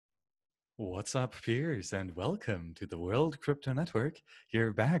What's up, peers, and welcome to the World Crypto Network.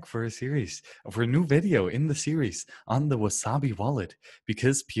 You're back for a new video in the series on the Wasabi wallet.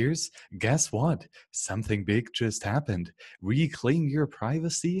 Because, peers, guess what? Something big just happened. Reclaim Your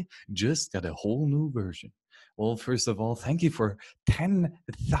Privacy just got a whole new version. Well, first of all, thank you for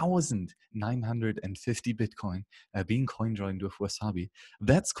 10,950 Bitcoin being CoinJoined with Wasabi.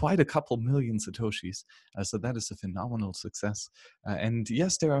 That's quite a couple million Satoshis, so that is a phenomenal success. And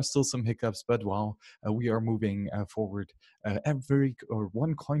yes, there are still some hiccups, but wow, we are moving forward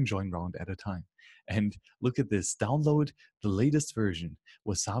one coin join round at a time. And look at this, download the latest version,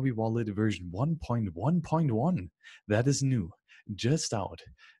 Wasabi Wallet version 1.1.1. That is new, just out,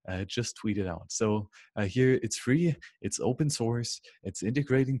 just tweeted out. So here it's free, it's open source, it's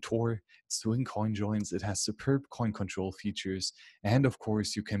integrating Tor, it's doing coin joins, it has superb coin control features, and of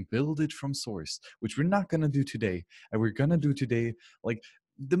course you can build it from source, which we're not going to do today. And we're going to do today like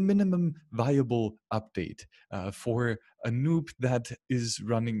the minimum viable update for a noob that is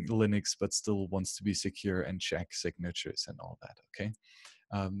running Linux but still wants to be secure and check signatures and all that. Okay.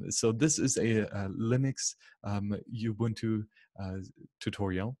 So this is a Linux Ubuntu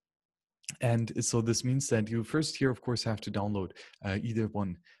tutorial. And so this means that you first here, of course, have to download either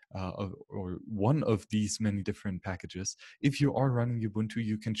one or one of these many different packages. If you are running Ubuntu,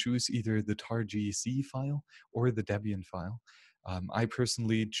 you can choose either the tar.gc file or the Debian file. I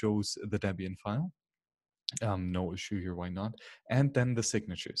personally chose the Debian file. No issue here, why not? And then the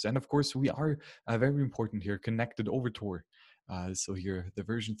signatures. And of course, we are very important here, connected over Tor. So here, the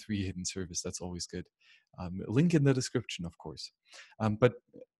version 3 hidden service, that's always good. Link in the description, of course. But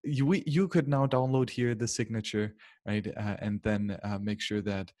you could now download here the signature, right? And then make sure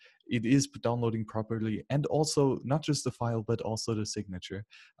that it is downloading properly, and also not just the file, but also the signature.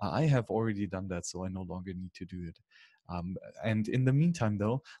 I have already done that, so I no longer need to do it. And in the meantime,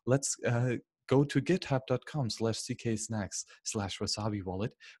 though, let's go to github.com/cksnacks/wasabi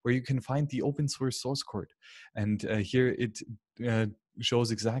wallet, where you can find the open source code. And here it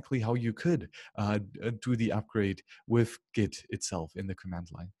shows exactly how you could do the upgrade with Git itself in the command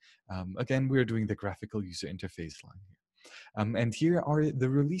line. Again, we're doing the graphical user interface line here. And here are the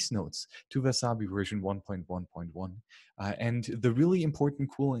release notes to Wasabi version 1.1.1. And the really important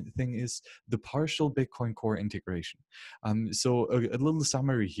cool thing is the partial Bitcoin Core integration. So a little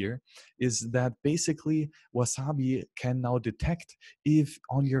summary here is that basically Wasabi can now detect if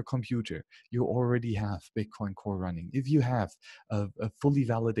on your computer you already have Bitcoin Core running, if you have a fully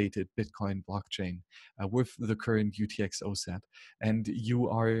validated Bitcoin blockchain with the current UTXO set, and you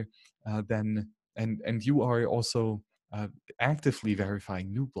are and you are also actively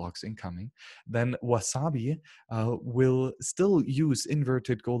verifying new blocks incoming, then Wasabi will still use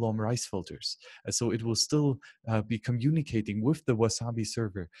inverted Golem rice filters. So it will still be communicating with the Wasabi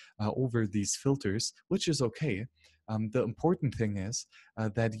server over these filters, which is okay. The important thing is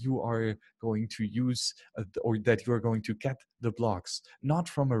that you are going to use or that you are going to get the blocks not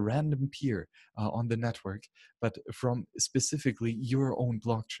from a random peer on the network, but from specifically your own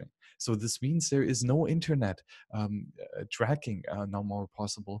blockchain. So this means there is no internet tracking now more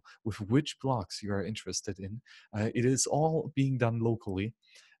possible with which blocks you are interested in. It is all being done locally.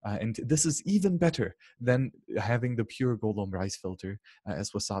 And this is even better than having the pure Golem rice filter,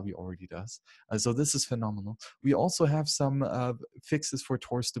 as Wasabi already does. So this is phenomenal. We also have some fixes for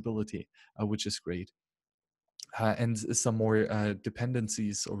Tor stability, which is great. And some more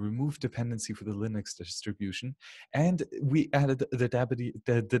dependencies or remove dependency for the Linux distribution. And we added the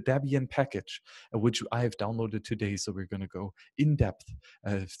Debian package, which I have downloaded today. So we're going to go in depth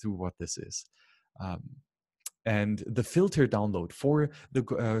through what this is. And the filter download for the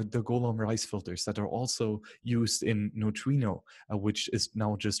Golem rice filters that are also used in Neutrino, which is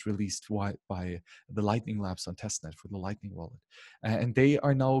now just released by the Lightning Labs on testnet for the Lightning wallet. And they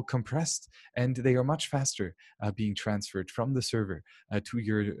are now compressed, and they are much faster being transferred from the server to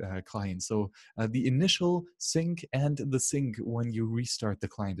your client. So the initial sync and the sync when you restart the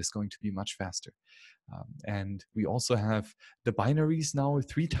client is going to be much faster. And we also have the binaries now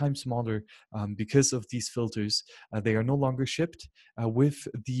 3 times smaller because of these filters. They are no longer shipped with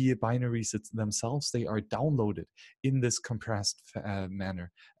the binaries themselves. They are downloaded in this compressed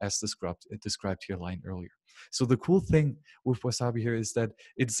manner as described here line earlier. So the cool thing with Wasabi here is that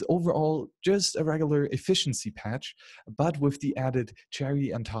it's overall just a regular efficiency patch, but with the added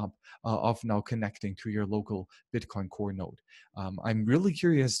cherry on top of now connecting to your local Bitcoin Core node. I'm really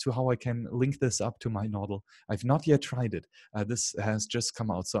curious to how I can link this up to my nodal. I've not yet tried it. This has just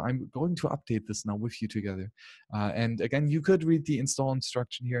come out, so I'm going to update this now with you together. And again, you could read the install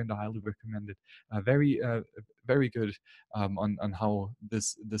instruction here, and I highly recommend it. Very very good on how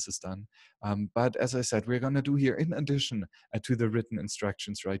this is done. But as I said, we're going to do here, in addition to the written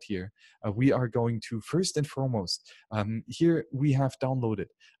instructions right here, we are going to first and foremost, here we have downloaded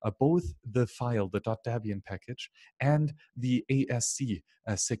both the file, the .debian package, and the ASC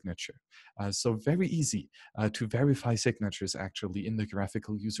signature. So very easy to verify signatures actually in the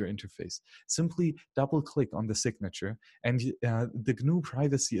graphical user interface. Simply double click on the signature and the GNU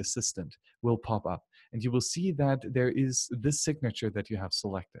Privacy Assistant will pop up, and you will see that there is this signature that you have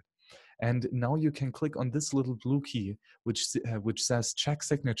selected. And now you can click on this little blue key, which says check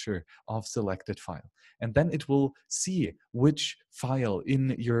signature of selected file. And then it will see which file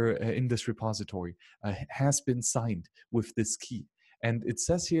in your in this repository has been signed with this key. And it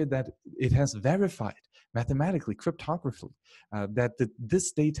says here that it has verified mathematically, cryptographically, that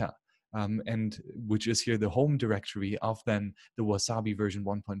this data, and which is here the home directory of then the Wasabi version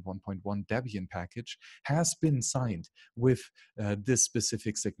 1.1.1 Debian package, has been signed with this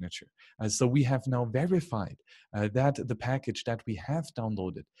specific signature. So we have now verified that the package that we have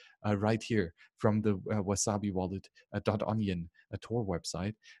downloaded right here from the Wasabi wallet .onion Tor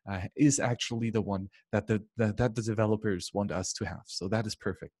website is actually the one that the developers want us to have. So that is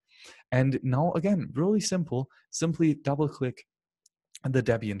perfect. And now again, really simple, simply double click the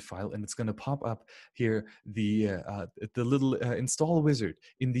Debian file, and it's going to pop up here the little install wizard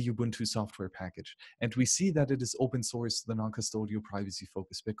in the Ubuntu software package. And we see that it is open source, the non-custodial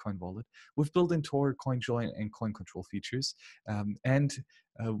privacy-focused Bitcoin wallet with built-in Tor, CoinJoin, and coin control features. And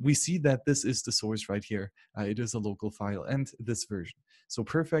we see that this is the source right here. It is a local file and this version. So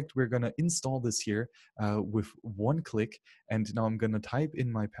perfect. We're going to install this here with one click. And now I'm going to type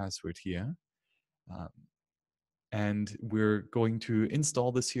in my password here. And we're going to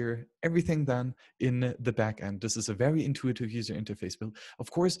install this here, everything done in the back end. This is a very intuitive user interface build. Of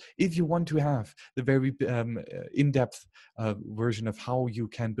course, if you want to have the very in-depth version of how you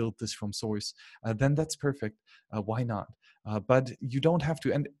can build this from source, then that's perfect. Why not? But you don't have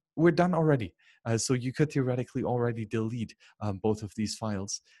to, and we're done already. So you could theoretically already delete both of these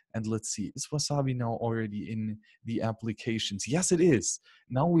files. And let's see, is Wasabi now already in the applications? Yes, it is.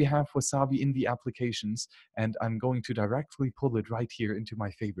 Now we have Wasabi in the applications, and I'm going to directly pull it right here into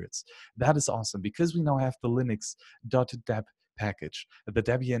my favorites. That is awesome, because we now have the linux.deb package, the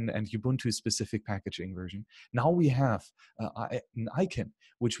Debian and Ubuntu specific packaging version. Now we have an icon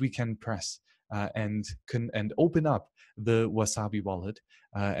which we can press and open up the Wasabi wallet,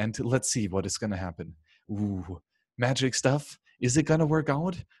 and let's see what is going to happen. Ooh, magic stuff. Is it going to work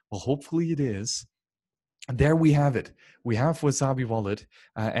out? Well, hopefully it is. And there we have it. We have Wasabi wallet,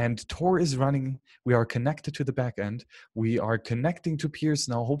 and Tor is running. We are connected to the backend. We are connecting to peers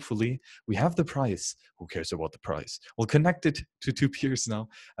now, hopefully. We have the price. Who cares about the price? We'll connect it to two peers now.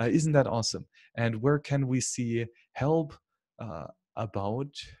 Isn't that awesome? And where can we see help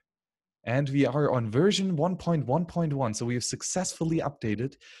about? And we are on version 1.1.1. So we have successfully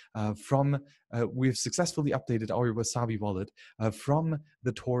updated we've successfully updated our Wasabi wallet from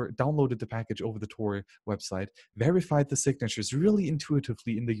the Tor, downloaded the package over the Tor website, verified the signatures really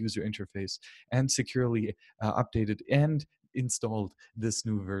intuitively in the user interface, and securely updated and installed this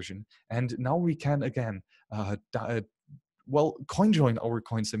new version. And now we can again CoinJoin our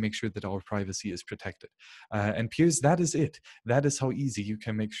coins and make sure that our privacy is protected. And peers, that is it. That is how easy you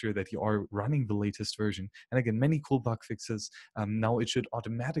can make sure that you are running the latest version. And again, many cool bug fixes. Now it should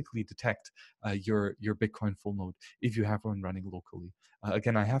automatically detect your Bitcoin full node if you have one running locally.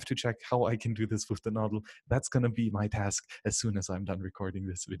 Again, I have to check how I can do this with the nodal. That's going to be my task as soon as I'm done recording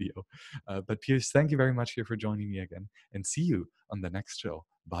this video. But peers, thank you very much here for joining me again, and see you on the next show.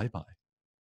 Bye-bye.